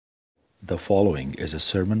The following is a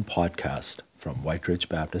sermon podcast from White Ridge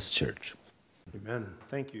Baptist Church. Amen.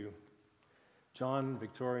 Thank you. John,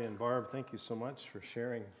 Victoria, and Barb, thank you so much for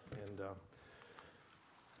sharing. And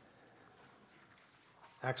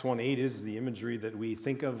Acts 1:8 is the imagery that we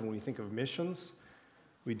think of when we think of missions.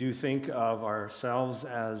 We do think of ourselves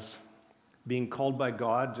as being called by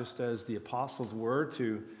God, just as the apostles were,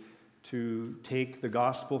 to take the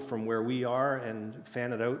gospel from where we are and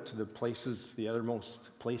fan it out to the uttermost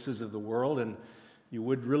places of the world. And you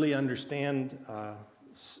would really understand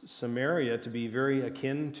Samaria to be very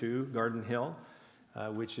akin to Garden Hill,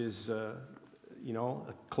 which is,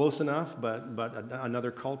 close enough, but another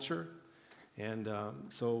culture. And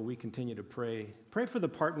so we continue to pray for the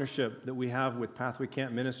partnership that we have with Pathway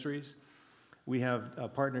Camp Ministries. We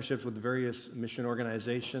have partnerships with various mission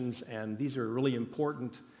organizations, and these are really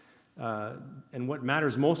important. And what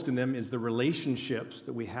matters most in them is the relationships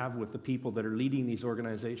that we have with the people that are leading these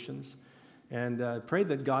organizations. And pray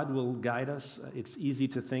that God will guide us. It's easy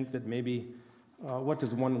to think that maybe, what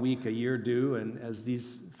does 1 week a year do? And as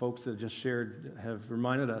these folks that just shared have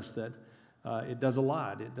reminded us that it does a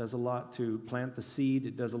lot. It does a lot to plant the seed.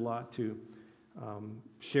 It does a lot to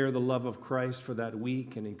share the love of Christ for that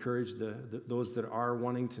week and encourage those that are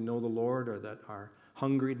wanting to know the Lord or that are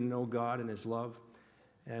hungry to know God and His love.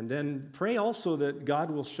 And then pray also that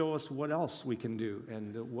God will show us what else we can do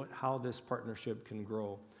and how this partnership can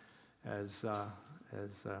grow as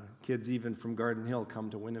kids even from Garden Hill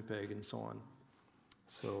come to Winnipeg and so on.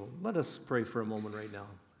 So let us pray for a moment right now,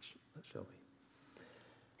 shall we?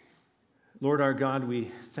 Lord our God,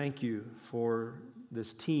 we thank you for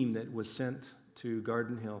this team that was sent to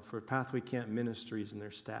Garden Hill, for Pathway Camp Ministries and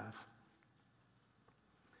their staff.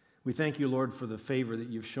 We thank you, Lord, for the favor that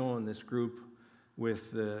you've shown this group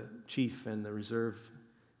with the chief and the reserve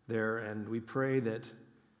there, and we pray that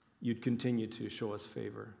you'd continue to show us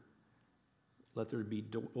favor. Let there be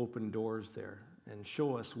open doors there, and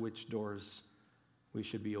show us which doors we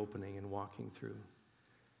should be opening and walking through.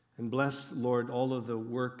 And bless, Lord, all of the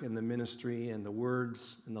work and the ministry and the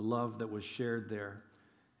words and the love that was shared there,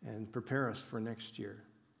 and prepare us for next year.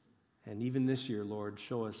 And even this year, Lord,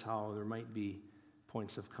 show us how there might be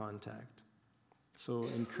points of contact. So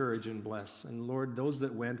encourage and bless. And Lord, those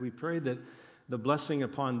that went, we pray that the blessing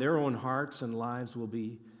upon their own hearts and lives will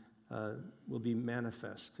be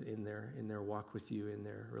manifest in their walk with you, in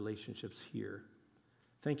their relationships here.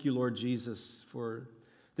 Thank you, Lord Jesus, for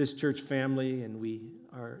this church family, and we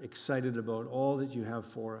are excited about all that you have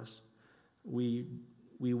for us. We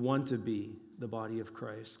want to be the body of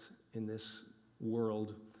Christ in this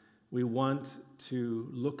world. We want to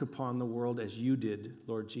look upon the world as you did,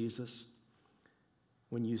 Lord Jesus,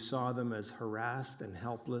 when you saw them as harassed and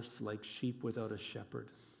helpless like sheep without a shepherd,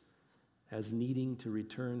 as needing to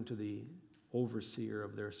return to the overseer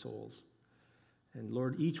of their souls. And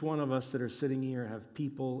Lord, each one of us that are sitting here have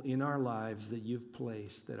people in our lives that you've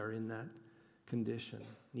placed that are in that condition,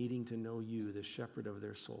 needing to know you, the shepherd of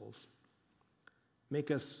their souls.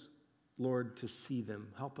 Make us, Lord, to see them.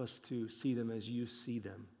 Help us to see them as you see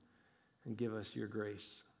them, and give us your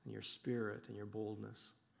grace and your spirit and your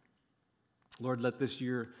boldness. Lord, let this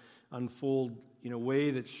year unfold in a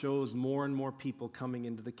way that shows more and more people coming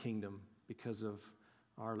into the kingdom because of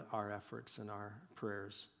our efforts and our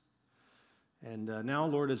prayers. And now,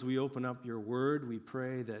 Lord, as we open up your word, we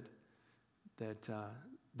pray that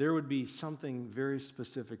there would be something very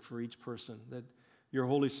specific for each person, that your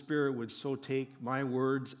Holy Spirit would so take my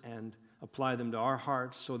words and apply them to our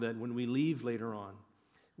hearts so that when we leave later on,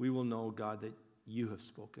 we will know, God, that you have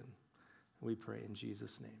spoken. We pray in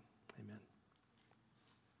Jesus' name. Amen.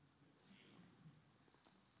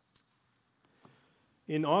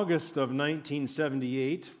 In August of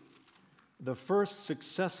 1978, the first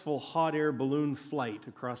successful hot air balloon flight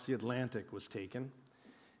across the Atlantic was taken,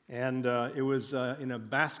 and it was in a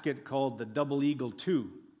basket called the Double Eagle II.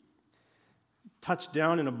 Touched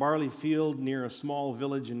down in a barley field near a small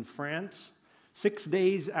village in France, 6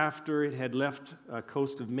 days after it had left the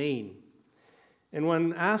coast of Maine. And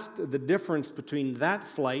when asked the difference between that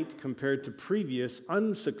flight compared to previous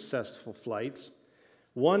unsuccessful flights,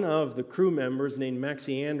 one of the crew members named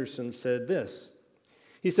Maxie Anderson said this.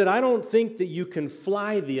 He said, "I don't think that you can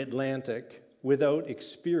fly the Atlantic without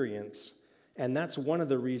experience, and that's one of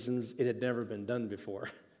the reasons it had never been done before."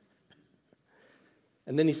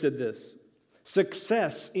 And then he said this,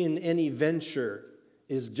 "Success in any venture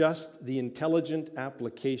is just the intelligent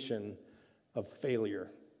application of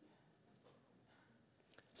failure."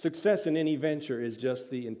 Success in any venture is just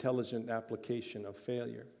the intelligent application of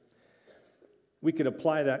failure. We could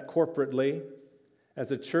apply that corporately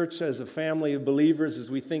as a church, as a family of believers, as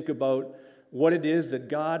we think about what it is that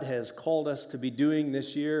God has called us to be doing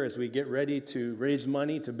this year as we get ready to raise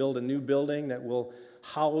money to build a new building that will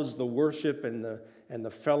house the worship and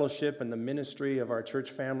the fellowship and the ministry of our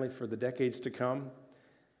church family for the decades to come.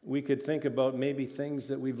 We could think about maybe things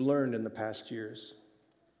that we've learned in the past years.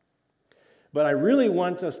 But I really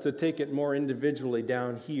want us to take it more individually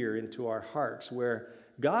down here into our hearts, where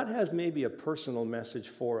God has maybe a personal message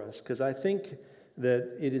for us, because I think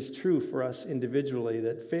that it is true for us individually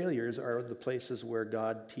that failures are the places where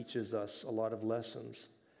God teaches us a lot of lessons.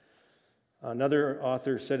 Another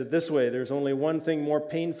author said it this way: there's only one thing more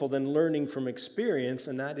painful than learning from experience,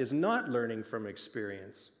 and that is not learning from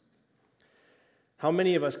experience. How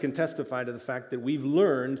many of us can testify to the fact that we've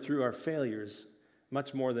learned through our failures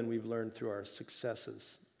much more than we've learned through our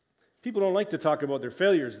successes? People don't like to talk about their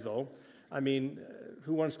failures, though. I mean,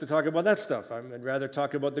 who wants to talk about that stuff? I'd rather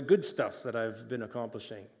talk about the good stuff that I've been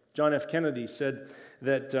accomplishing. John F. Kennedy said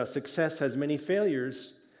that success has many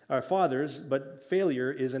fathers, but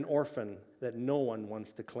failure is an orphan that no one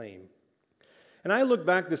wants to claim. And I look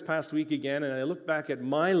back this past week again, and I look back at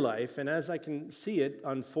my life, and as I can see it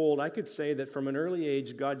unfold, I could say that from an early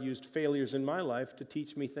age, God used failures in my life to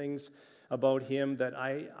teach me things about Him that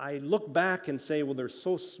I look back and say, well, they're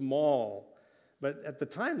so small. But at the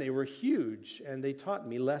time, they were huge, and they taught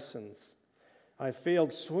me lessons. I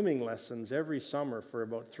failed swimming lessons every summer for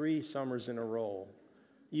about 3 summers in a row.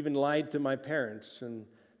 Even lied to my parents and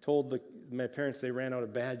told my parents they ran out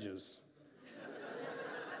of badges.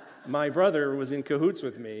 My brother was in cahoots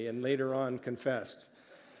with me and later on confessed.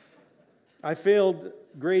 I failed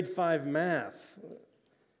grade 5 math.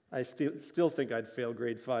 I still think I'd fail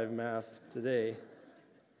grade 5 math today.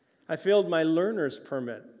 I failed my learner's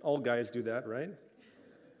permit. All guys do that, right?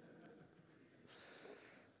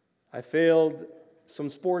 I failed some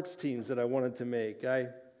sports teams that I wanted to make.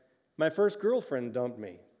 My first girlfriend dumped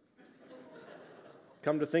me.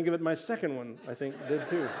 Come to think of it, my second one, I think, did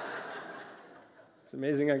too. It's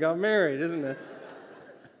amazing I got married, isn't it?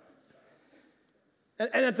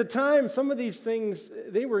 And at the time, some of these things,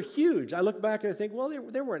 they were huge. I look back and I think, well,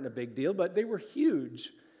 they weren't a big deal, but they were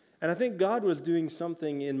huge. And I think God was doing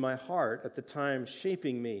something in my heart at the time,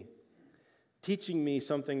 shaping me, teaching me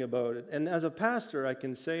something about it. And as a pastor, I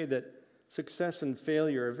can say that success and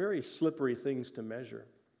failure are very slippery things to measure.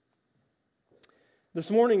 This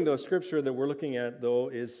morning, the scripture that we're looking at, though,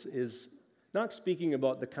 is not speaking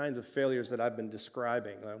about the kinds of failures that I've been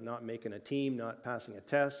describing, not making a team, not passing a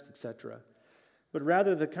test, etc., but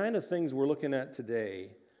rather the kind of things we're looking at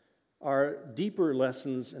today are deeper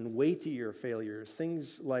lessons and weightier failures,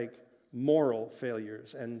 things like moral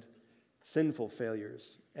failures and sinful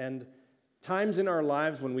failures, and times in our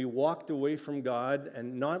lives when we walked away from God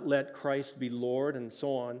and not let Christ be Lord and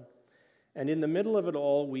so on. And in the middle of it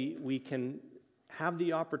all, we can have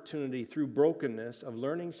the opportunity through brokenness of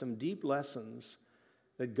learning some deep lessons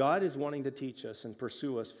that God is wanting to teach us and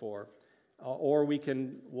pursue us for. Or we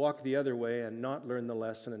can walk the other way and not learn the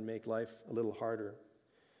lesson and make life a little harder.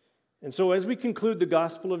 And so as we conclude the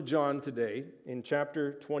Gospel of John today, in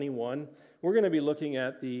chapter 21, we're going to be looking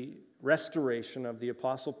at the restoration of the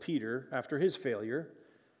Apostle Peter after his failure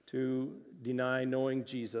to deny knowing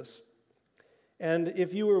Jesus. And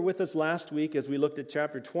if you were with us last week as we looked at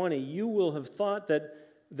chapter 20, you will have thought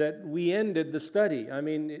that we ended the study. I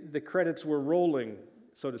mean, the credits were rolling,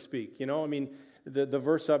 so to speak. You know, I mean, the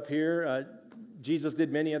verse up here, Jesus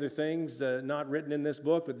did many other things not written in this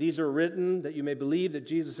book, but these are written that you may believe that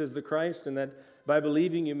Jesus is the Christ and that by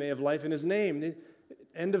believing you may have life in His name.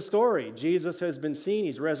 End of story. Jesus has been seen.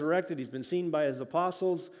 He's resurrected. He's been seen by His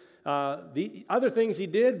apostles. The other things He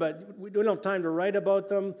did, but we don't have time to write about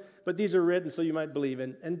them, but these are written so you might believe.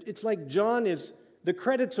 And it's like the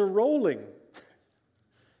credits are rolling.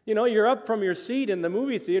 You know, you're up from your seat in the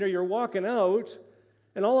movie theater, you're walking out,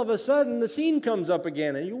 and all of a sudden, the scene comes up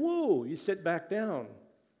again, and you sit back down.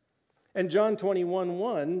 And John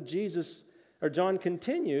 21:1, John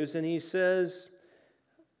continues, and he says,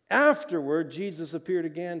 afterward, Jesus appeared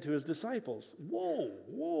again to His disciples.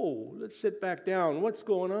 Whoa, let's sit back down. What's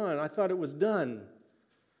going on? I thought it was done.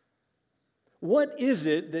 What is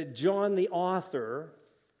it that John, the author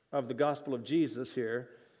of the Gospel of Jesus here,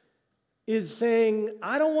 is saying,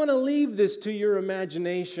 I don't want to leave this to your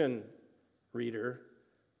imagination, reader.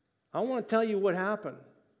 I want to tell you what happened.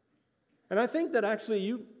 And I think that actually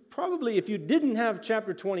you probably, if you didn't have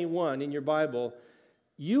chapter 21 in your Bible,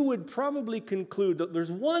 you would probably conclude that there's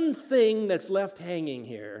one thing that's left hanging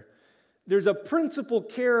here. There's a principal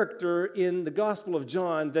character in the Gospel of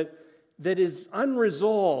John that is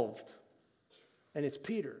unresolved, and it's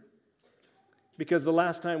Peter. Because the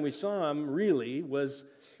last time we saw him really was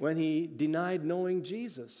when he denied knowing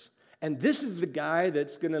Jesus. And this is the guy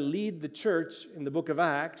that's going to lead the church in the book of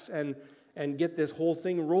Acts and get this whole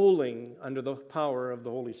thing rolling under the power of the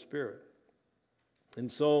Holy Spirit.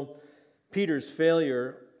 And so Peter's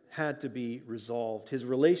failure had to be resolved. His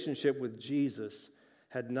relationship with Jesus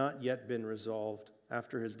had not yet been resolved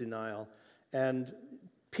after his denial. And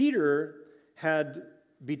Peter had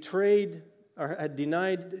betrayed or had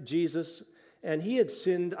denied Jesus, and he had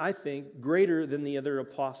sinned, I think, greater than the other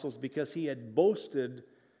apostles because he had boasted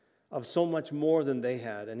of so much more than they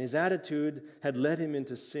had. And his attitude had led him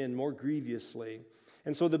into sin more grievously.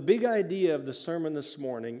 And so the big idea of the sermon this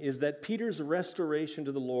morning is that Peter's restoration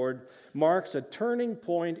to the Lord marks a turning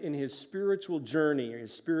point in his spiritual journey,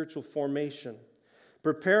 his spiritual formation,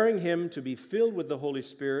 preparing him to be filled with the Holy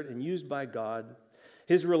Spirit and used by God.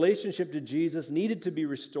 His relationship to Jesus needed to be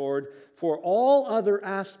restored for all other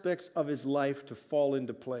aspects of his life to fall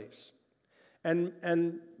into place.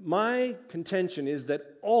 And my contention is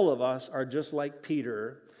that all of us are just like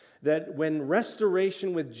Peter, that when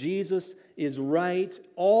restoration with Jesus is right,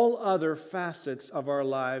 all other facets of our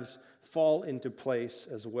lives fall into place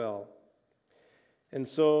as well. And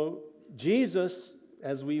so Jesus,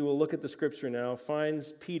 as we will look at the scripture now,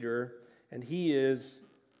 finds Peter, and he is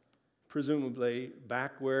presumably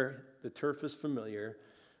back where the turf is familiar,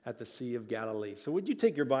 at the Sea of Galilee. So would you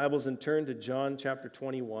take your Bibles and turn to John chapter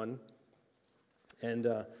 21, and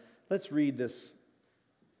let's read this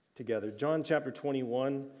together. John chapter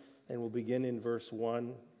 21, and we'll begin in verse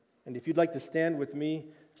 1. And if you'd like to stand with me,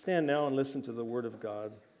 stand now and listen to the word of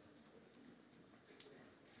God.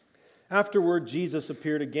 Afterward, Jesus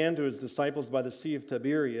appeared again to his disciples by the Sea of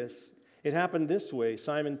Tiberias. It happened this way.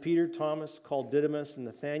 Simon Peter, Thomas, called Didymus, and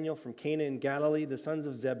Nathanael from Cana in Galilee, the sons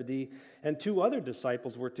of Zebedee, and 2 other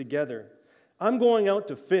disciples were together. "I'm going out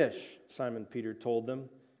to fish," Simon Peter told them.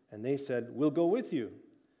 And they said, "We'll go with you."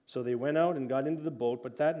 So they went out and got into the boat,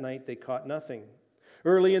 but that night they caught nothing.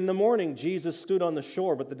 Early in the morning, Jesus stood on the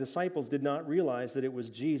shore, but the disciples did not realize that it was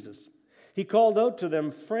Jesus. He called out to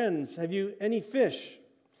them, "Friends, have you any fish?"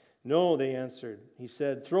 "No," they answered. He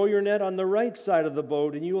said, "Throw your net on the right side of the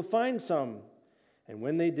boat, and you will find some." And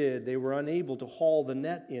when they did, they were unable to haul the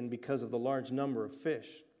net in because of the large number of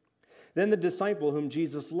fish. Then the disciple whom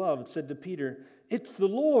Jesus loved said to Peter, "It's the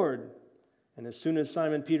Lord." And as soon as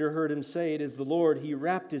Simon Peter heard him say, "It is the Lord," he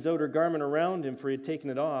wrapped his outer garment around him, for he had taken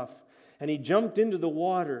it off, and he jumped into the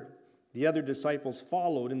water. The other disciples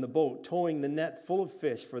followed in the boat, towing the net full of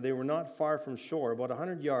fish, for they were not far from shore, about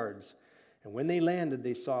 100 yards. And when they landed,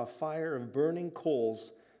 they saw a fire of burning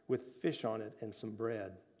coals with fish on it and some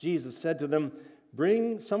bread. Jesus said to them,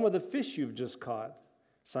 "Bring some of the fish you've just caught."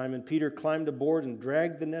 Simon Peter climbed aboard and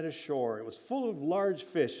dragged the net ashore. It was full of large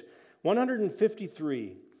fish,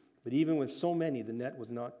 153. But even with so many, the net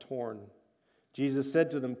was not torn. Jesus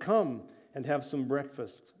said to them, "Come and have some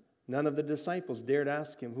breakfast." None of the disciples dared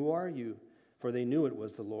ask him, "Who are you?" For they knew it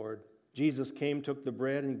was the Lord. Jesus came, took the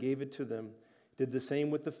bread, and gave it to them. Did the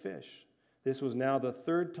same with the fish. This was now the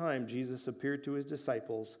 3rd time Jesus appeared to his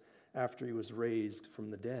disciples after he was raised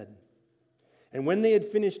from the dead. And when they had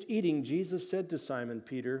finished eating, Jesus said to Simon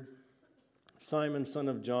Peter, "Simon, son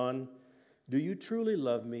of John, do you truly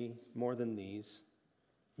love me more than these?"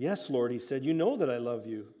 "Yes, Lord," he said, "you know that I love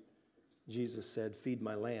you." Jesus said, "Feed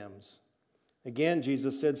my lambs." Again,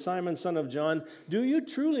 Jesus said, "Simon, son of John, do you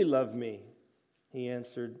truly love me?" He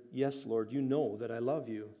answered, "Yes, Lord, you know that I love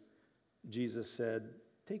you." Jesus said,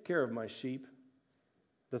 "Take care of my sheep."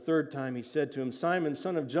 The 3rd time he said to him, "Simon,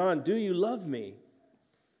 son of John, do you love me?"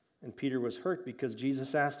 And Peter was hurt because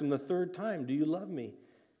Jesus asked him the 3rd time, "Do you love me?"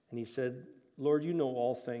 And he said, "Lord, you know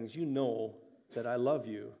all things. You know that I love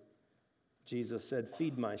you." Jesus said,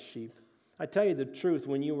 "Feed my sheep. I tell you the truth,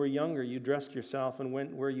 when you were younger, you dressed yourself and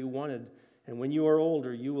went where you wanted. And when you are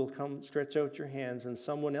older, you will come stretch out your hands, and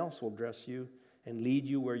someone else will dress you and lead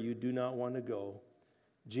you where you do not want to go."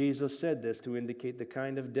 Jesus said this to indicate the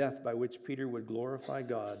kind of death by which Peter would glorify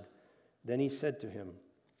God. Then he said to him,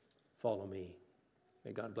 "Follow me."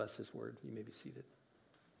 May God bless his word. You may be seated.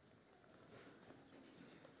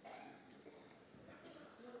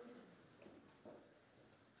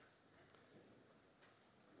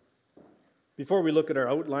 Before we look at our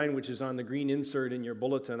outline, which is on the green insert in your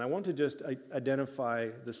bulletin, I want to just identify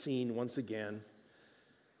the scene once again.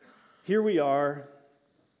 Here we are.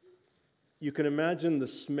 You can imagine the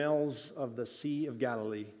smells of the Sea of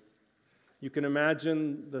Galilee. You can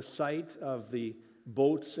imagine the sight of the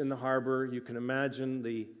boats in the harbor. You can imagine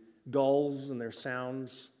the gulls and their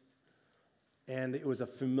sounds. And it was a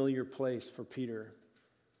familiar place for Peter.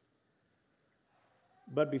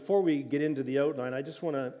 But before we get into the outline, I just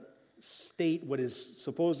want to state what is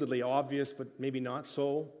supposedly obvious, but maybe not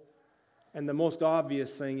so. And the most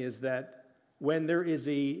obvious thing is that when there is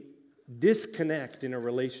a disconnect in a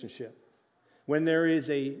relationship, when there is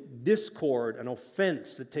a discord, an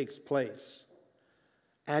offense that takes place,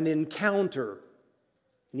 an encounter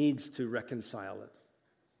needs to reconcile it.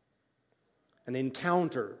 An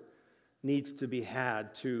encounter needs to be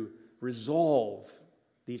had to resolve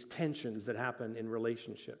these tensions that happen in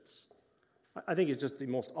relationships. I think it's just the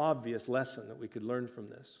most obvious lesson that we could learn from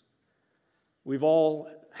this. We've all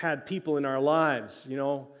had people in our lives,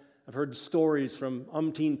 I've heard stories from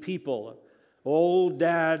umpteen people. Old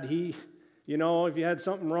dad, if you had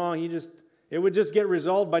something wrong, it would just get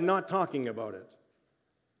resolved by not talking about it.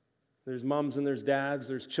 There's moms and there's dads,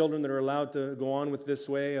 there's children that are allowed to go on with this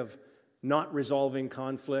way of not resolving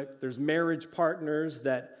conflict. There's marriage partners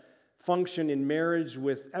that function in marriage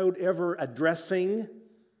without ever addressing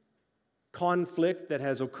conflict that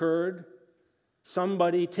has occurred.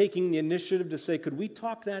 Somebody taking the initiative to say, could we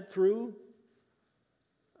talk that through?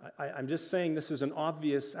 I'm just saying this is an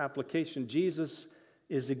obvious application. Jesus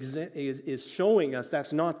is showing us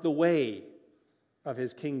that's not the way of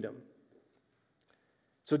his kingdom.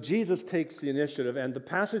 So Jesus takes the initiative, and the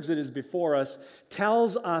passage that is before us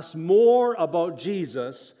tells us more about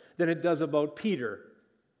Jesus than it does about Peter.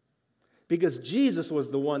 Because Jesus was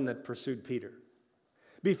the one that pursued Peter.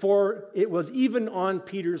 Before it was even on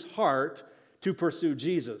Peter's heart to pursue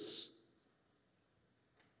Jesus.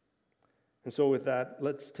 And so with that,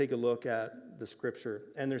 let's take a look at the scripture.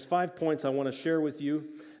 And there's 5 points I want to share with you.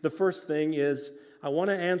 The first thing is, I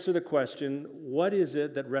want to answer the question, what is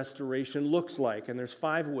it that restoration looks like? And there's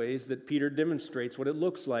 5 ways that Peter demonstrates what it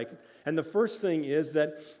looks like. And the first thing is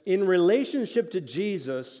that in relationship to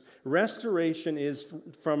Jesus, restoration is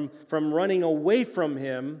from running away from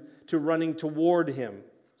him to running toward him.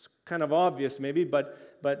 It's kind of obvious maybe, but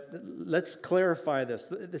let's clarify this.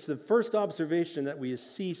 This is the first observation that we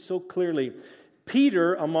see so clearly.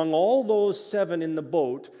 Peter, among all those 7 in the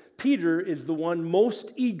boat, Peter is the one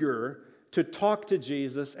most eager to talk to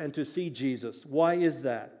Jesus and to see Jesus. Why is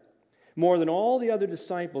that? More than all the other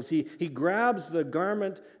disciples, he grabs the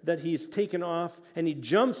garment that he's taken off and he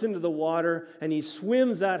jumps into the water and he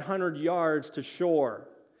swims that 100 yards to shore.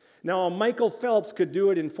 Now, Michael Phelps could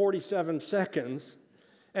do it in 47 seconds,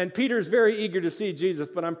 and Peter's very eager to see Jesus,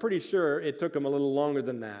 but I'm pretty sure it took him a little longer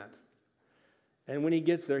than that. And when he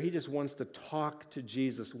gets there, he just wants to talk to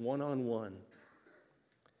Jesus one-on-one.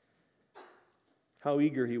 How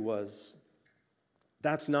eager he was.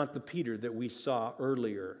 That's not the Peter that we saw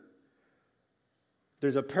earlier.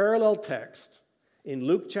 There's a parallel text in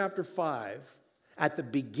Luke chapter 5 at the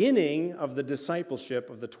beginning of the discipleship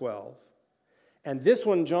of the 12. And this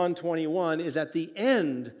one, John 21, is at the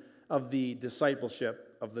end of the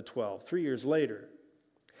discipleship of the 12, 3 years later.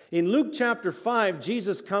 In Luke chapter 5,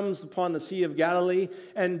 Jesus comes upon the Sea of Galilee,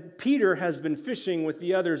 and Peter has been fishing with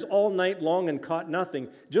the others all night long and caught nothing,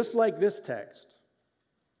 just like this text.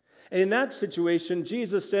 And in that situation,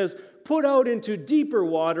 Jesus says, put out into deeper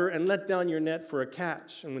water and let down your net for a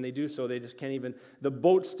catch. And when they do so, they just can't even, the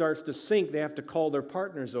boat starts to sink. They have to call their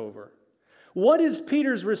partners over. What is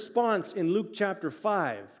Peter's response in Luke chapter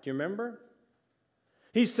 5? Do you remember?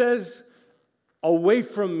 He says, away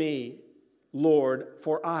from me, Lord,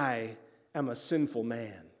 for I am a sinful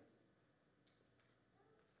man.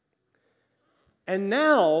 And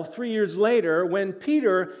now, 3 years later, when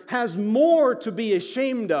Peter has more to be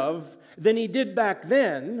ashamed of than he did back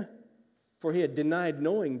then, for he had denied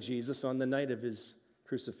knowing Jesus on the night of his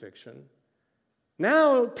crucifixion,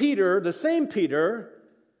 now Peter, the same Peter,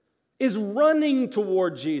 is running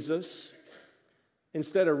toward Jesus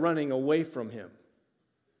instead of running away from him.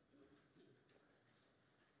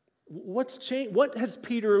 What's changed? What has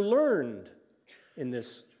Peter learned in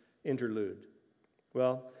this interlude?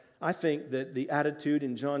 Well, I think that the attitude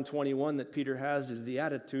in John 21 that Peter has is the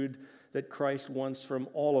attitude that Christ wants from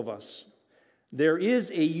all of us. There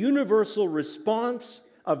is a universal response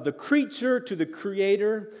of the creature to the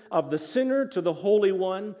Creator, of the sinner to the Holy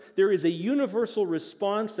One. There is a universal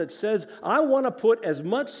response that says, I want to put as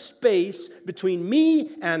much space between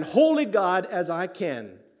me and holy God as I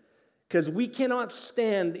can, because we cannot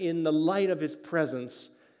stand in the light of His presence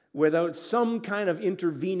without some kind of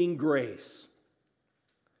intervening grace.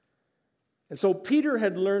 And so Peter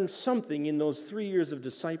had learned something in those 3 years of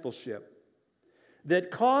discipleship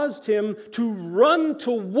that caused him to run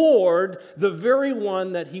toward the very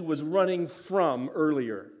one that he was running from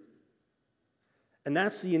earlier. And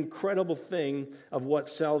that's the incredible thing of what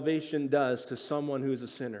salvation does to someone who's a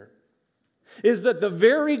sinner. is that the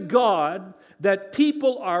very God that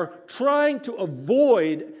people are trying to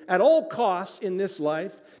avoid at all costs in this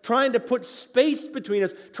life, trying to put space between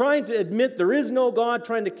us, trying to admit there is no God,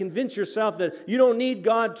 trying to convince yourself that you don't need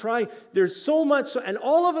God, there's so much, and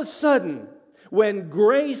all of a sudden, when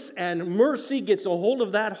grace and mercy gets a hold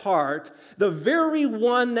of that heart, the very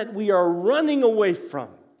one that we are running away from,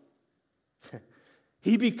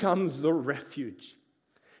 he becomes the refuge.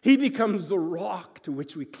 He becomes the rock to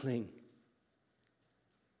which we cling.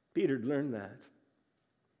 Peter learned that.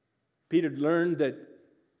 Peter learned that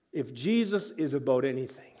if Jesus is about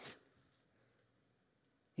anything,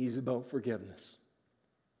 he's about forgiveness.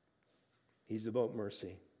 He's about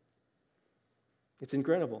mercy. It's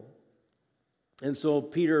incredible. And so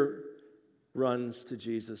Peter runs to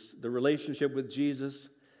Jesus. The relationship with Jesus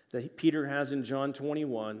that Peter has in John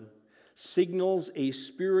 21 signals a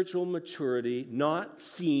spiritual maturity not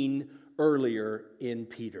seen earlier in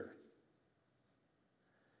Peter.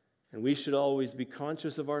 And we should always be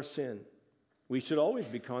conscious of our sin. We should always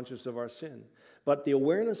be conscious of our sin. But the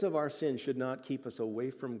awareness of our sin should not keep us away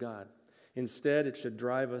from God. Instead, it should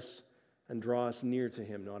drive us and draw us near to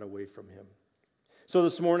Him, not away from Him. So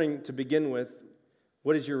this morning, to begin with,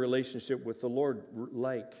 what is your relationship with the Lord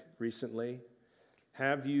like recently?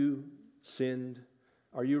 Have you sinned?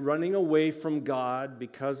 Are you running away from God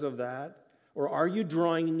because of that? Or are you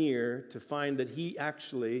drawing near to find that He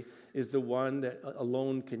actually is the one that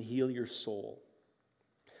alone can heal your soul?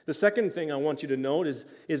 The second thing I want you to note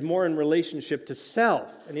is more in relationship to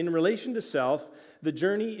self. And in relation to self, the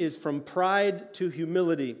journey is from pride to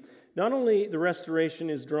humility. Not only the restoration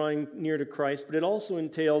is drawing near to Christ, but it also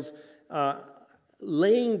entails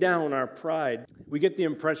laying down our pride. We get the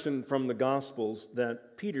impression from the Gospels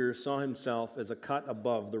that Peter saw himself as a cut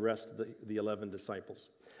above the rest of the 11 disciples.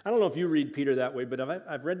 I don't know if you read Peter that way, but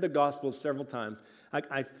I've read the Gospels several times.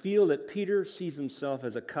 I feel that Peter sees himself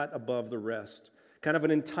as a cut above the rest, kind of an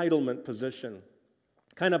entitlement position,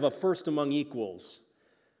 kind of a first among equals.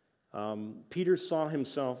 Peter saw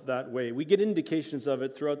himself that way. We get indications of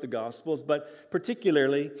it throughout the Gospels, but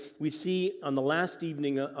particularly we see on the last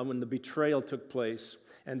evening when the betrayal took place,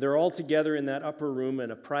 and they're all together in that upper room in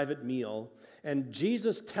a private meal, and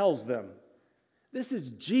Jesus tells them, this is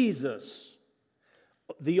Jesus,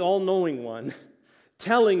 the all-knowing one,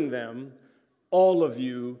 telling them, all of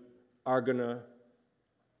you are going to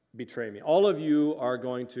betray me. All of you are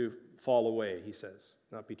going to fall away, he says,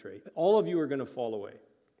 not betray. All of you are going to fall away.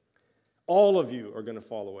 All of you are going to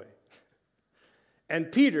fall away.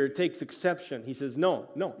 And Peter takes exception. He says, no,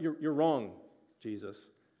 you're wrong, Jesus.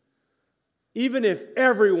 Even if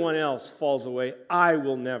everyone else falls away, I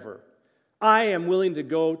will never. I am willing to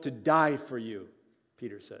go to die for you,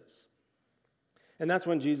 Peter says. And that's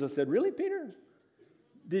when Jesus said, really, Peter?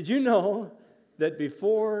 Did you know that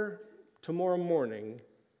before tomorrow morning,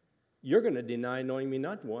 you're going to deny knowing me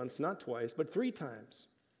not once, not twice, but 3 times?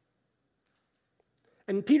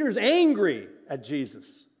 And Peter's angry at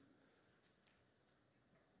Jesus.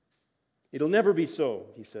 It'll never be so,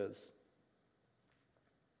 he says.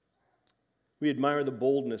 We admire the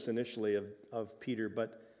boldness initially of Peter,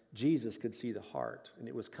 but Jesus could see the heart, and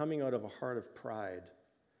it was coming out of a heart of pride.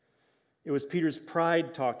 It was Peter's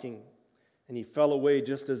pride talking, and he fell away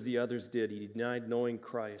just as the others did. He denied knowing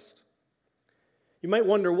Christ. You might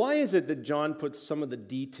wonder, why is it that John puts some of the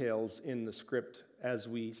details in the script as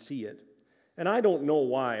we see it? And I don't know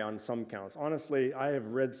why on some counts. Honestly, I have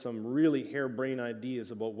read some really harebrained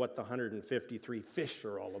ideas about what the 153 fish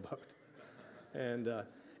are all about. And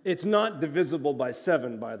it's not divisible by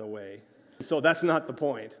 7, by the way. So that's not the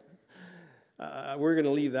point. We're going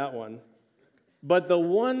to leave that one. But the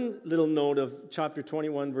one little note of chapter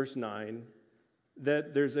 21, verse 9,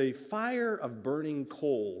 that there's a fire of burning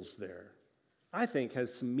coals there, I think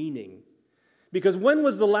has some meaning. Because when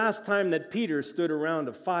was the last time that Peter stood around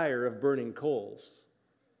a fire of burning coals?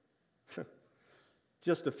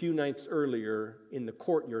 Just a few nights earlier in the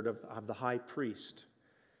courtyard of the high priest,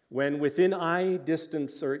 when within eye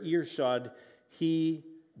distance or earshot, he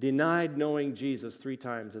denied knowing Jesus 3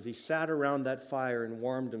 times as he sat around that fire and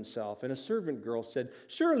warmed himself. And a servant girl said,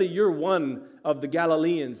 surely you're one of the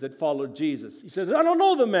Galileans that followed Jesus. He says, I don't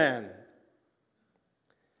know the man.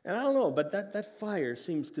 And I don't know, but that fire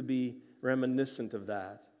seems to be reminiscent of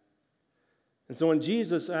that. And so when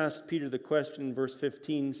Jesus asked Peter the question in verse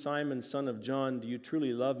 15, Simon, son of John, do you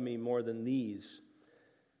truly love me more than these?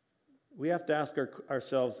 We have to ask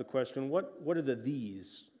ourselves the question, what are the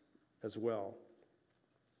these as well?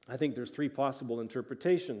 I think there's 3 possible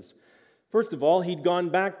interpretations. First of all, he'd gone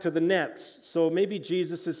back to the nets. So maybe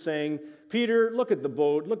Jesus is saying, Peter, look at the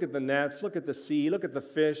boat, look at the nets, look at the sea, look at the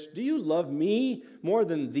fish. Do you love me more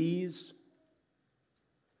than these?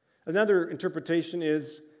 Another interpretation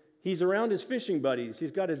is he's around his fishing buddies.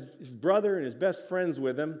 He's got his brother and his best friends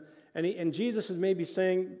with him. And Jesus is maybe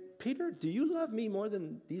saying, Peter, do you love me more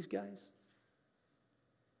than these guys?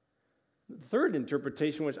 The third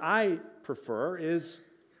interpretation, which I prefer, is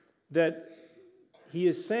that he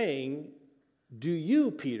is saying, do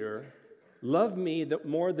you, Peter, love me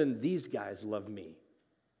more than these guys love me?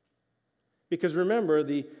 Because remember,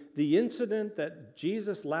 the incident that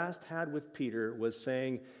Jesus last had with Peter was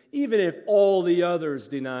saying, even if all the others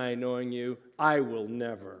deny knowing you, I will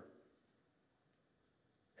never.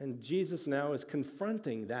 And Jesus now is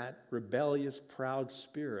confronting that rebellious, proud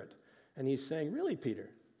spirit. And he's saying, really, Peter,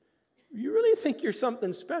 you really think you're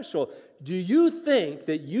something special? Do you think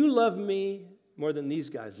that you love me more than these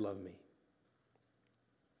guys love me?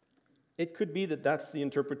 It could be that that's the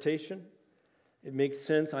interpretation. It makes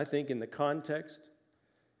sense, I think, in the context.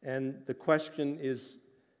 And the question is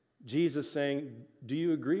Jesus saying, do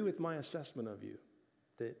you agree with my assessment of you,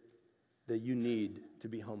 that you need to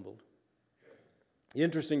be humbled? The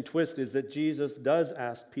interesting twist is that Jesus does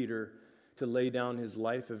ask Peter to lay down his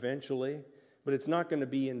life eventually, but it's not going to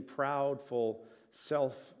be in proudful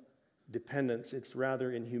self-dependence. It's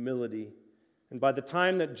rather in humility. And by the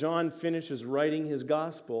time that John finishes writing his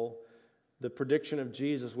gospel, the prediction of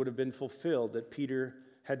Jesus would have been fulfilled, that Peter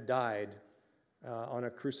had died on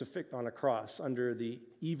a cross under the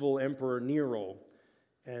evil Emperor Nero.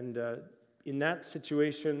 And in that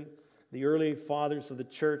situation, the early fathers of the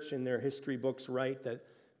church in their history books write that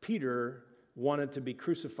Peter wanted to be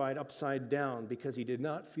crucified upside down because he did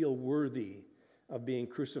not feel worthy of being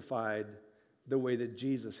crucified the way that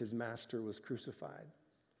Jesus, his master, was crucified.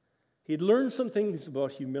 He'd learned some things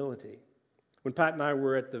about humility. When Pat and I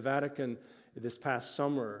were at the Vatican this past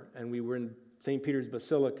summer and we were in St. Peter's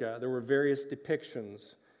Basilica, there were various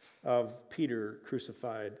depictions of Peter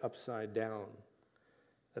crucified upside down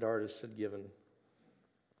that artists had given.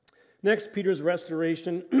 Next, Peter's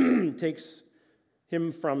restoration takes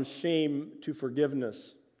him from shame to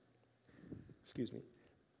forgiveness. Excuse me.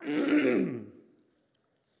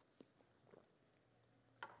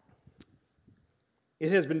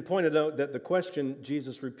 It has been pointed out that the question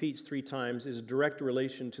Jesus repeats 3 times is a direct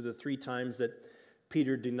relation to the 3 times that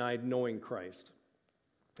Peter denied knowing Christ.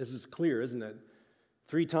 This is clear, isn't it?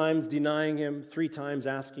 3 times denying him, 3 times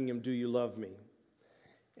asking him, do you love me?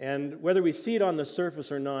 And whether we see it on the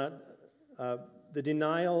surface or not, the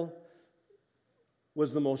denial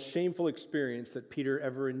was the most shameful experience that Peter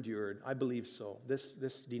ever endured. I believe so.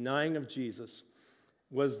 This denying of Jesus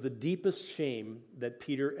was the deepest shame that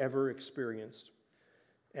Peter ever experienced.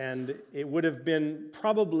 And it would have been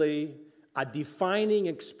probably a defining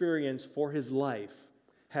experience for his life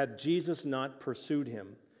had Jesus not pursued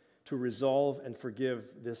him to resolve and forgive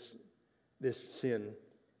this sin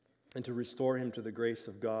and to restore him to the grace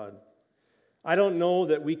of God. I don't know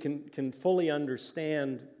that we can fully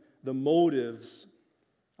understand the motives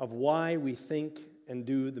of why we think and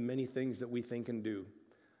do the many things that we think and do.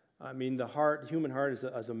 I mean, the human heart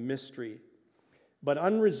is a mystery. But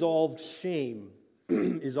unresolved shame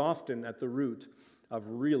is often at the root of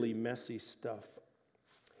really messy stuff.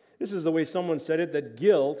 This is the way someone said it, that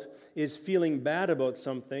guilt is feeling bad about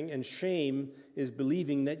something, and shame is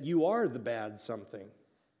believing that you are the bad something.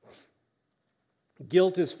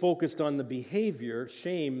 Guilt is focused on the behavior.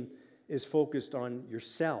 Shame is focused on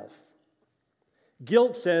yourself.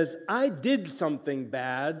 Guilt says, I did something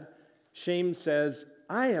bad. Shame says,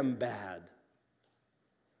 I am bad.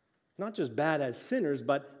 Not just bad as sinners,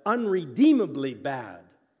 but unredeemably bad.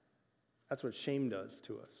 That's what shame does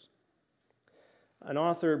to us. An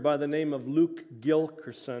author by the name of Luke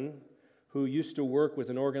Gilkerson, who used to work with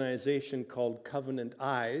an organization called Covenant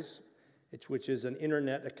Eyes, which is an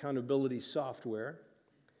internet accountability software,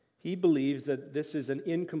 he believes that this is an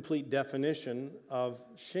incomplete definition of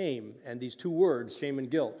shame, and these 2 words, shame and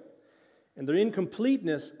guilt. And the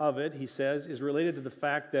incompleteness of it, he says, is related to the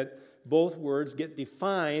fact that both words get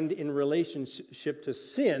defined in relationship to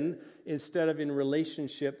sin instead of in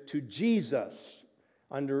relationship to Jesus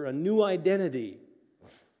under a new identity.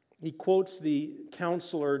 He quotes the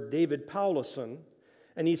counselor David Powlison,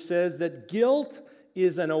 and he says that guilt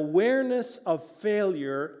is an awareness of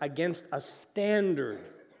failure against a standard.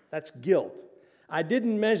 That's guilt. I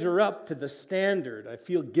didn't measure up to the standard. I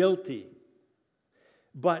feel guilty.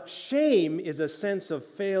 But shame is a sense of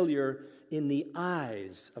failure in the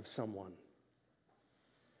eyes of someone.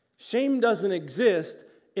 Shame doesn't exist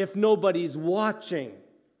if nobody's watching.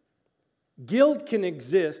 Guilt can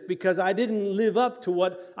exist because I didn't live up to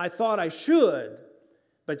what I thought I should.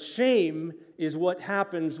 But shame is what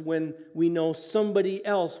happens when we know somebody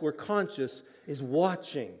else, we're conscious, is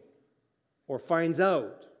watching or finds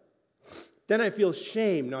out. Then I feel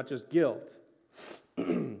shame, not just guilt.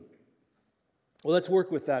 Well, let's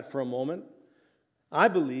work with that for a moment. I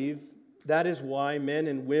believe that is why men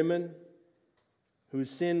and women who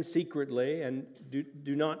sin secretly and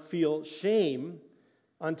do not feel shame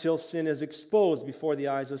until sin is exposed before the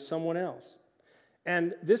eyes of someone else.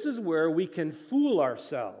 And this is where we can fool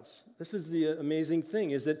ourselves. This is the amazing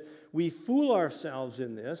thing, is that we fool ourselves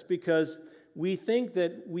in this because we think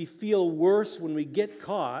that we feel worse when we get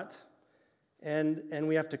caught and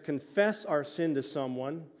we have to confess our sin to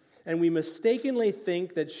someone, and we mistakenly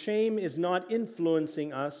think that shame is not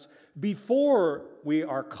influencing us before we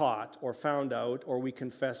are caught or found out or we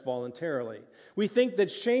confess voluntarily. We think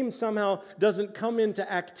that shame somehow doesn't come into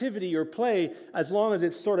activity or play as long as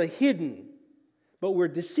it's sort of hidden. But we're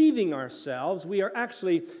deceiving ourselves. We are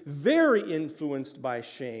actually very influenced by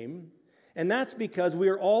shame, and that's because we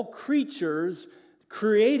are all creatures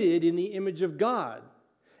created in the image of God.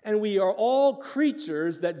 And we are all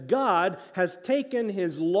creatures that God has taken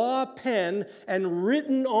His law pen and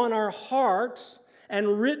written on our hearts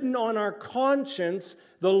and written on our conscience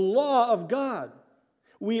the law of God.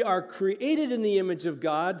 We are created in the image of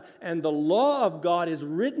God, and the law of God is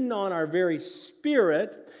written on our very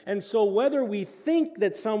spirit. And so whether we think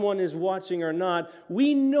that someone is watching or not,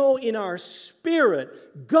 we know in our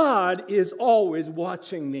spirit, God is always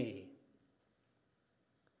watching me.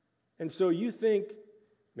 And so you think,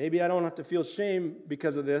 maybe I don't have to feel shame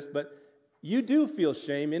because of this, but you do feel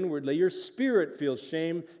shame inwardly. Your spirit feels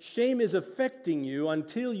shame. Shame is affecting you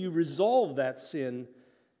until you resolve that sin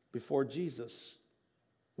before Jesus.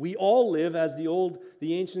 We all live, as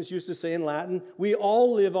the ancients used to say in Latin, we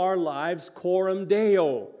all live our lives coram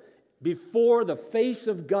Deo, before the face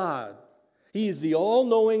of God. He is the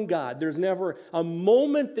all-knowing God. There's never a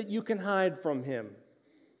moment that you can hide from Him.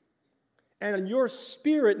 And your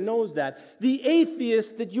spirit knows that. The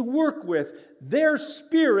atheists that you work with, their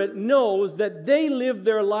spirit knows that they live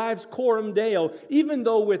their lives coram Deo, even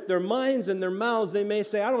though with their minds and their mouths they may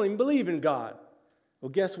say, I don't even believe in God. Well,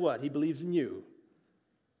 guess what? He believes in you.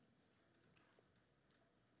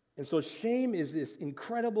 And so shame is this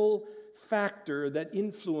incredible factor that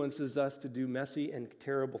influences us to do messy and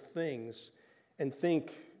terrible things and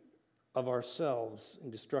think of ourselves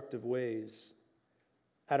in destructive ways.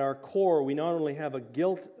 At our core, we not only have a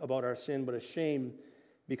guilt about our sin, but a shame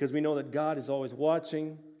because we know that God is always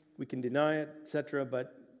watching. We can deny it, etc.,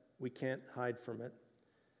 but we can't hide from it.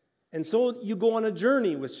 And so you go on a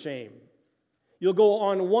journey with shame. You'll go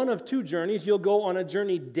on one of two journeys. You'll go on a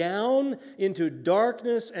journey down into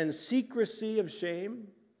darkness and secrecy of shame,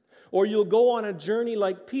 or you'll go on a journey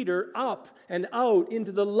like Peter, up and out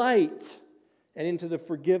into the light and into the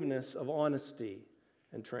forgiveness of honesty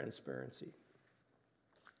and transparency.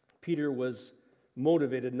 Peter was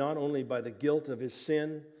motivated not only by the guilt of his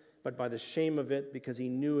sin, but by the shame of it because he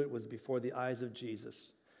knew it was before the eyes of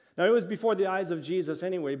Jesus. Now, it was before the eyes of Jesus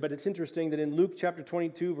anyway, but it's interesting that in Luke chapter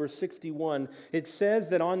 22, verse 61, it says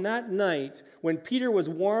that on that night, when Peter was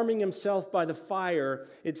warming himself by the fire,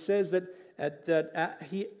 it says that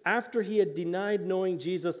after he had denied knowing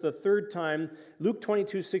Jesus the third time, Luke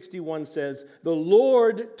 22:61 says, the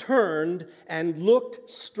Lord turned and looked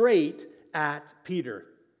straight at Peter.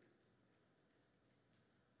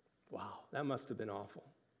 Wow, that must have been awful.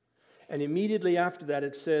 And immediately after that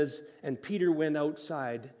it says, and Peter went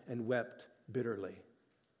outside and wept bitterly.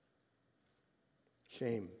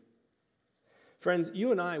 Shame. Friends,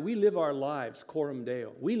 you and I, we live our lives coram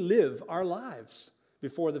Deo. We live our lives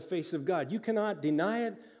before the face of God. You cannot deny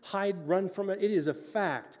it, hide, run from it. It is a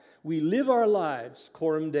fact. We live our lives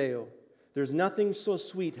coram Deo. There's nothing so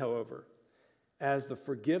sweet, however, as the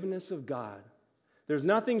forgiveness of God. There's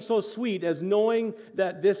nothing so sweet as knowing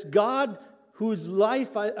that this God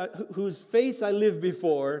whose face I live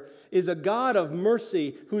before is a God of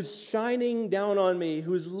mercy, who's shining down on me,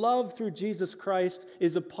 whose love through Jesus Christ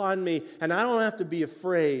is upon me, and I don't have to be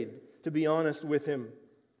afraid to be honest with Him.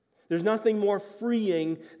 There's nothing more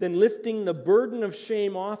freeing than lifting the burden of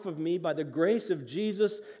shame off of me by the grace of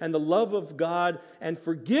Jesus and the love of God, and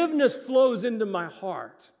forgiveness flows into my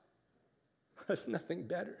heart. There's nothing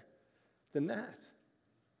better than that.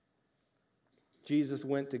 Jesus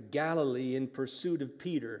went to Galilee in pursuit of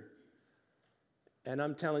Peter. And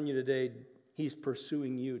I'm telling you today, He's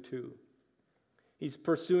pursuing you too. He's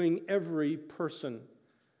pursuing every person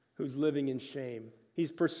who's living in shame.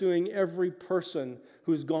 He's pursuing every person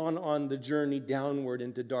who's gone on the journey downward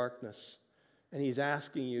into darkness. And He's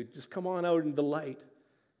asking you, just come on out into the light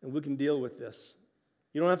and we can deal with this.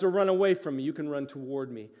 You don't have to run away from me. You can run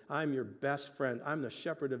toward me. I'm your best friend. I'm the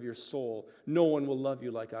shepherd of your soul. No one will love you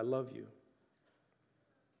like I love you.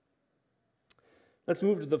 Let's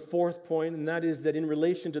move to the fourth point, and that is that in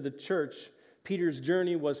relation to the church, Peter's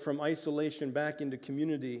journey was from isolation back into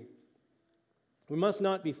community. We must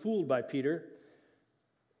not be fooled by Peter,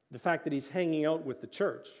 the fact that he's hanging out with the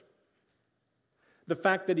church, the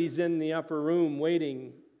fact that he's in the upper room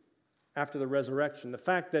waiting after the resurrection, the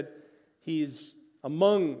fact that he's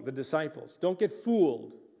among the disciples. Don't get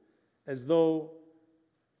fooled as though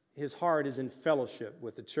his heart is in fellowship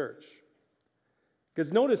with the church.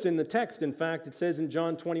 Because notice in the text, in fact, it says in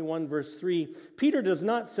John 21, verse 3, Peter does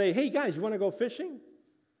not say, hey guys, you want to go fishing?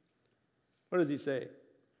 What does he say?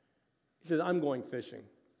 He says, I'm going fishing.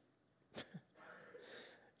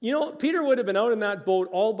 You know, Peter would have been out in that boat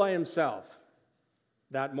all by himself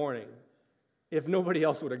that morning if nobody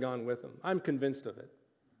else would have gone with him. I'm convinced of it.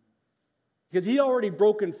 Because he'd already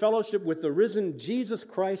broken fellowship with the risen Jesus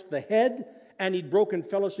Christ, the head, and he'd broken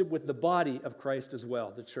fellowship with the body of Christ as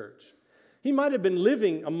well, the church. He might have been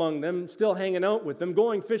living among them, still hanging out with them,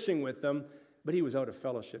 going fishing with them, but he was out of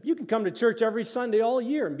fellowship. You can come to church every Sunday all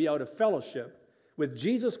year and be out of fellowship with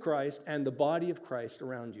Jesus Christ and the body of Christ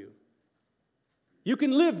around you. You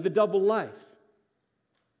can live the double life.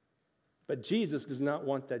 But Jesus does not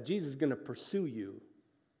want that. Jesus is going to pursue you.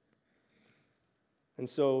 And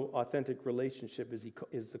so authentic relationship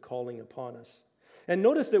is the calling upon us. And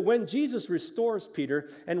notice that when Jesus restores Peter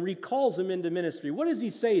and recalls him into ministry, what does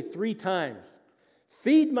he say 3 times?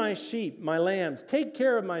 Feed my sheep, my lambs. Take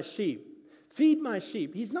care of my sheep. Feed my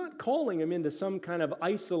sheep. He's not calling him into some kind of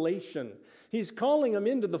isolation. He's calling him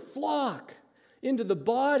into the flock, into the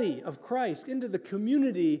body of Christ, into the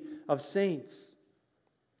community of saints.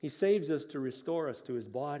 He saves us to restore us to his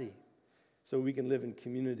body so we can live in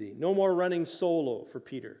community. No more running solo for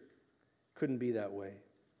Peter. Couldn't be that way.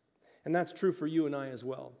 And that's true for you and I as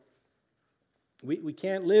well. We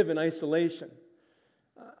can't live in isolation.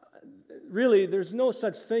 Really, there's no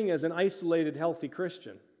such thing as an isolated, healthy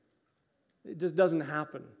Christian. It just doesn't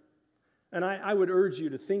happen. And I would urge you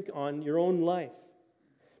to think on your own life.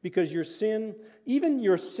 Because your sin, even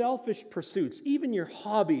your selfish pursuits, even your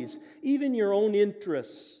hobbies, even your own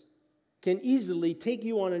interests can easily take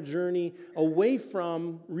you on a journey away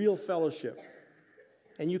from real fellowship.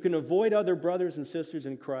 And you can avoid other brothers and sisters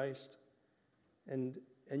in Christ. And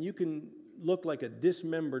you can look like a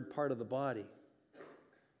dismembered part of the body.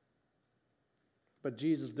 But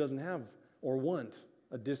Jesus doesn't have or want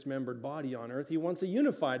a dismembered body on earth. He wants a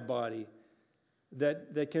unified body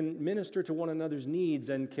that can minister to one another's needs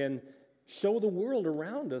and can show the world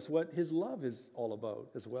around us what his love is all about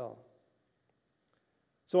as well.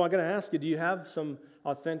 So I'm going to ask you, do you have some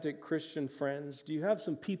authentic Christian friends? Do you have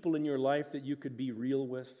some people in your life that you could be real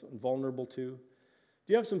with and vulnerable to? Do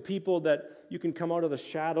you have some people that you can come out of the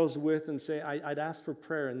shadows with and say, I'd ask for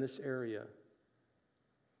prayer in this area?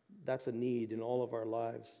 That's a need in all of our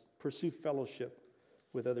lives. Pursue fellowship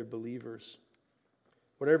with other believers.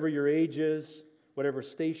 Whatever your age is, whatever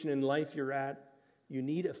station in life you're at, you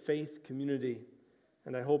need a faith community.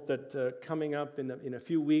 And I hope that coming up in a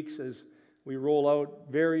few weeks as we roll out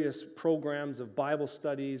various programs of Bible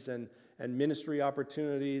studies and ministry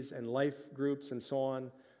opportunities and life groups and so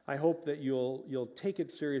on, I hope that you'll take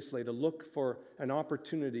it seriously to look for an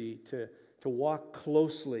opportunity to walk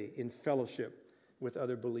closely in fellowship with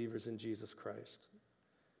other believers in Jesus Christ.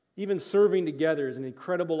 Even serving together is an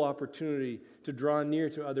incredible opportunity to draw near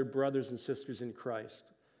to other brothers and sisters in Christ.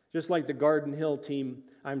 Just like the Garden Hill team,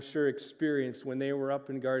 I'm sure, experienced when they were up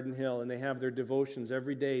in Garden Hill and they have their devotions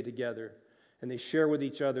every day together and they share with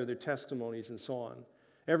each other their testimonies and so on.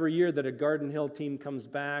 Every year that a Garden Hill team comes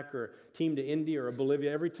back, or a team to India or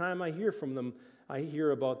Bolivia, every time I hear from them, I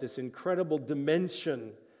hear about this incredible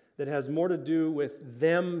dimension that has more to do with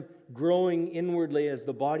them growing inwardly as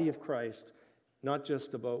the body of Christ, not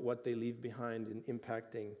just about what they leave behind in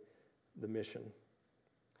impacting the mission.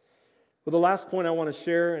 Well, the last point I want to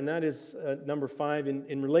share, and that is number 5,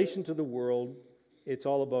 in relation to the world, it's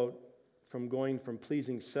all about going from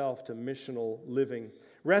pleasing self to missional living.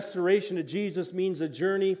 Restoration to Jesus means a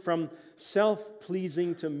journey from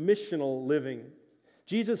self-pleasing to missional living.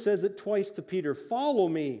 Jesus says it twice to Peter, follow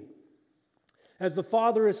me. As the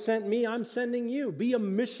Father has sent me, I'm sending you. Be a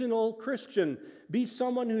missional Christian. Be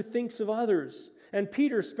someone who thinks of others. And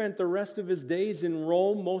Peter spent the rest of his days in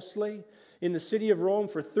Rome, mostly, in the city of Rome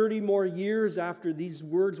for 30 more years after these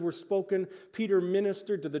words were spoken. Peter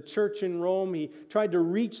ministered to the church in Rome. He tried to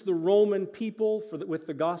reach the Roman people with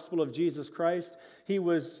the gospel of Jesus Christ. He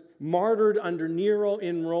was martyred under Nero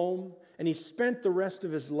in Rome, and he spent the rest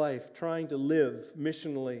of his life trying to live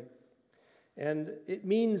missionally. And it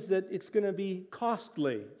means that it's going to be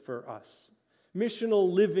costly for us.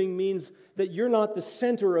 Missional living means that you're not the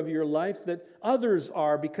center of your life, that others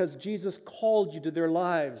are because Jesus called you to their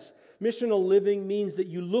lives. Missional living means that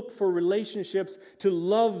you look for relationships to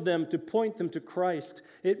love them, to point them to Christ.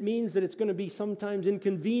 It means that it's going to be sometimes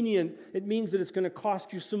inconvenient. It means that it's going to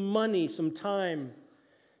cost you some money, some time.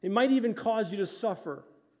 It might even cause you to suffer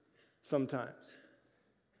sometimes.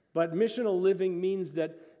 But missional living means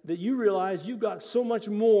that you realize you've got so much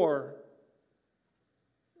more.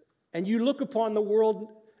 And you look upon the world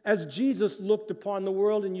as Jesus looked upon the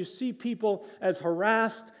world, and you see people as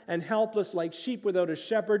harassed and helpless like sheep without a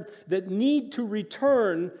shepherd that need to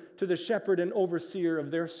return to the shepherd and overseer of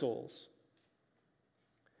their souls.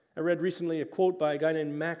 I read recently a quote by a guy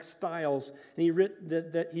named Max Stiles, and he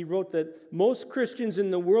wrote that most Christians in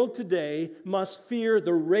the world today must fear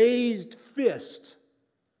the raised fist.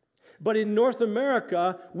 But in North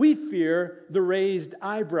America, we fear the raised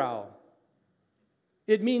eyebrow.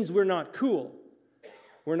 It means we're not cool.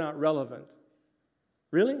 We're not relevant.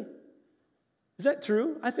 Really? Is that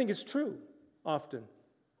true? I think it's true often.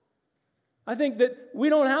 I think that we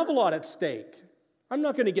don't have a lot at stake. I'm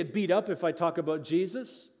not going to get beat up if I talk about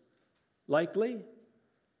Jesus, likely.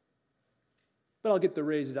 But I'll get the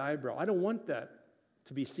raised eyebrow. I don't want that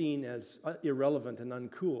to be seen as irrelevant and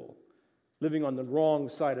uncool, living on the wrong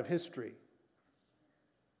side of history.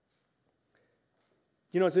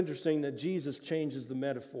 You know, it's interesting that Jesus changes the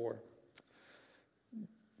metaphor.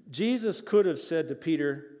 Jesus could have said to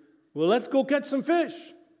Peter, well, let's go catch some fish.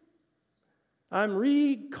 I'm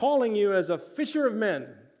recalling you as a fisher of men.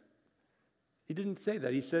 He didn't say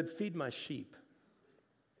that. He said, feed my sheep.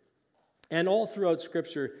 And all throughout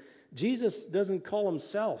Scripture, Jesus doesn't call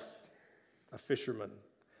himself a fisherman.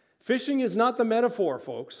 Fishing is not the metaphor,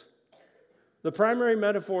 folks. The primary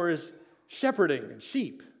metaphor is shepherding and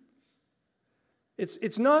sheep.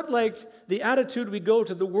 It's not like the attitude we go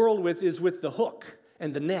to the world with is with the hook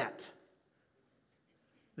and the net.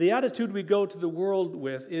 The attitude we go to the world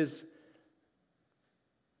with is,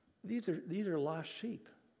 these are lost sheep.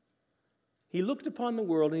 He looked upon the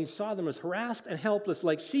world and he saw them as harassed and helpless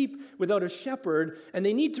like sheep without a shepherd, and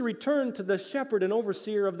they need to return to the shepherd and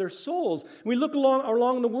overseer of their souls. We look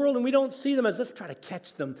along the world and we don't see them as, let's try to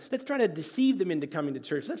catch them. Let's try to deceive them into coming to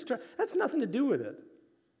church. That's nothing to do with it.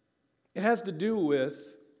 It has to do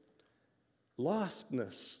with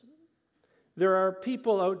lostness. There are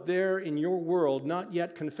people out there in your world not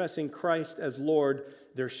yet confessing Christ as Lord.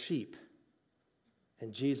 They're sheep.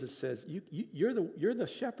 And Jesus says, you're the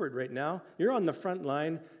shepherd right now. You're on the front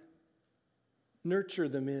line. Nurture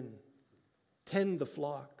them in. Tend the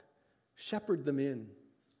flock. Shepherd them in.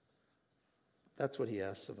 That's what he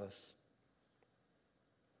asks of us.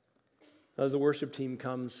 As the worship team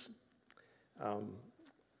comes,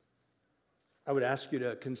 I would ask you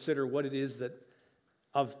to consider what it is that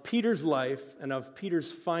of Peter's life and of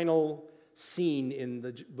Peter's final scene in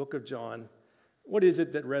the book of John, what is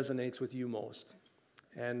it that resonates with you most?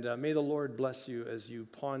 And may the Lord bless you as you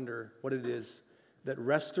ponder what it is that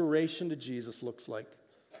restoration to Jesus looks like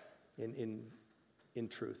in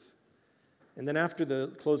truth. And then after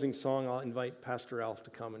the closing song, I'll invite Pastor Alf to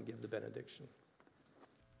come and give the benediction.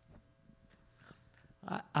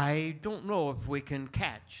 I don't know if we can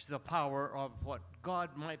catch the power of what God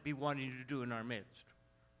might be wanting to do in our midst.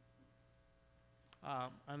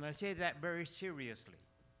 And I say that very seriously.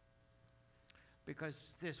 Because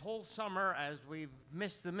this whole summer, as we've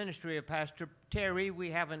missed the ministry of Pastor Terry, we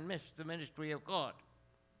haven't missed the ministry of God.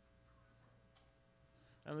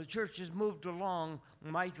 And the church has moved along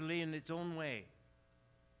mightily in its own way.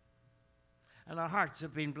 And our hearts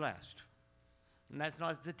have been blessed. And that's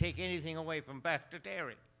not to take anything away from Pastor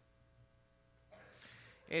Terry.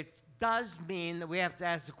 It does mean that we have to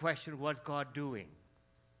ask the question, what's God doing?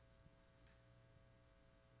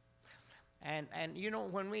 And you know,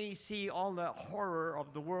 when we see all the horror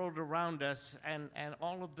of the world around us and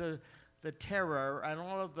all of the terror and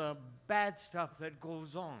all of the bad stuff that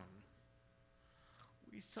goes on,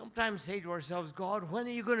 we sometimes say to ourselves, God, when are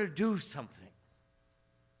you going to do something?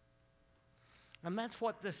 And that's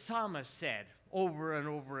what the psalmist said over and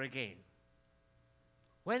over again.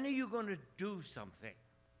 When are you going to do something?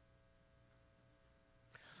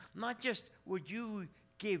 Not just would you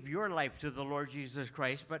give your life to the Lord Jesus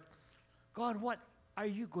Christ, but God, what are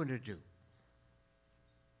you going to do?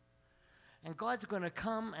 And God's going to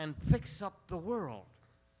come and fix up the world.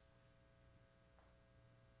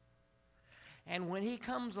 And when he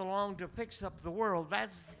comes along to fix up the world,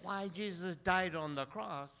 that's why Jesus died on the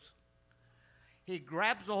cross. He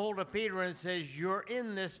grabs a hold of Peter and says, you're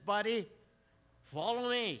in this, buddy. Follow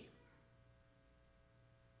me.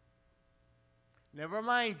 Never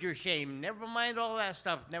mind your shame. Never mind all that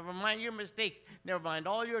stuff. Never mind your mistakes. Never mind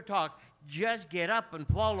all your talk. Just get up and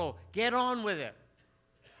follow. Get on with it.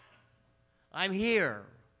 I'm here.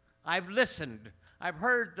 I've listened. I've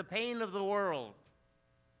heard the pain of the world.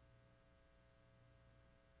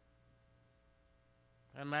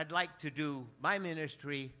 And I'd like to do my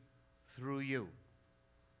ministry through you.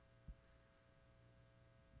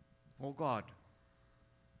 Oh God,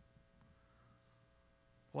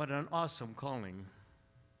 what an awesome calling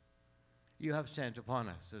you have sent upon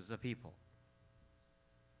us as a people.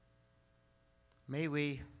 May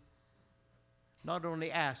we not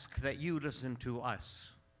only ask that you listen to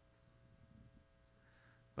us,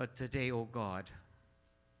 but today, oh God,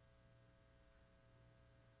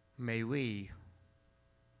 may we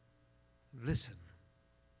listen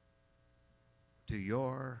to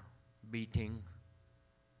your beating,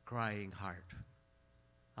 crying heart.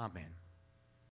 Amen.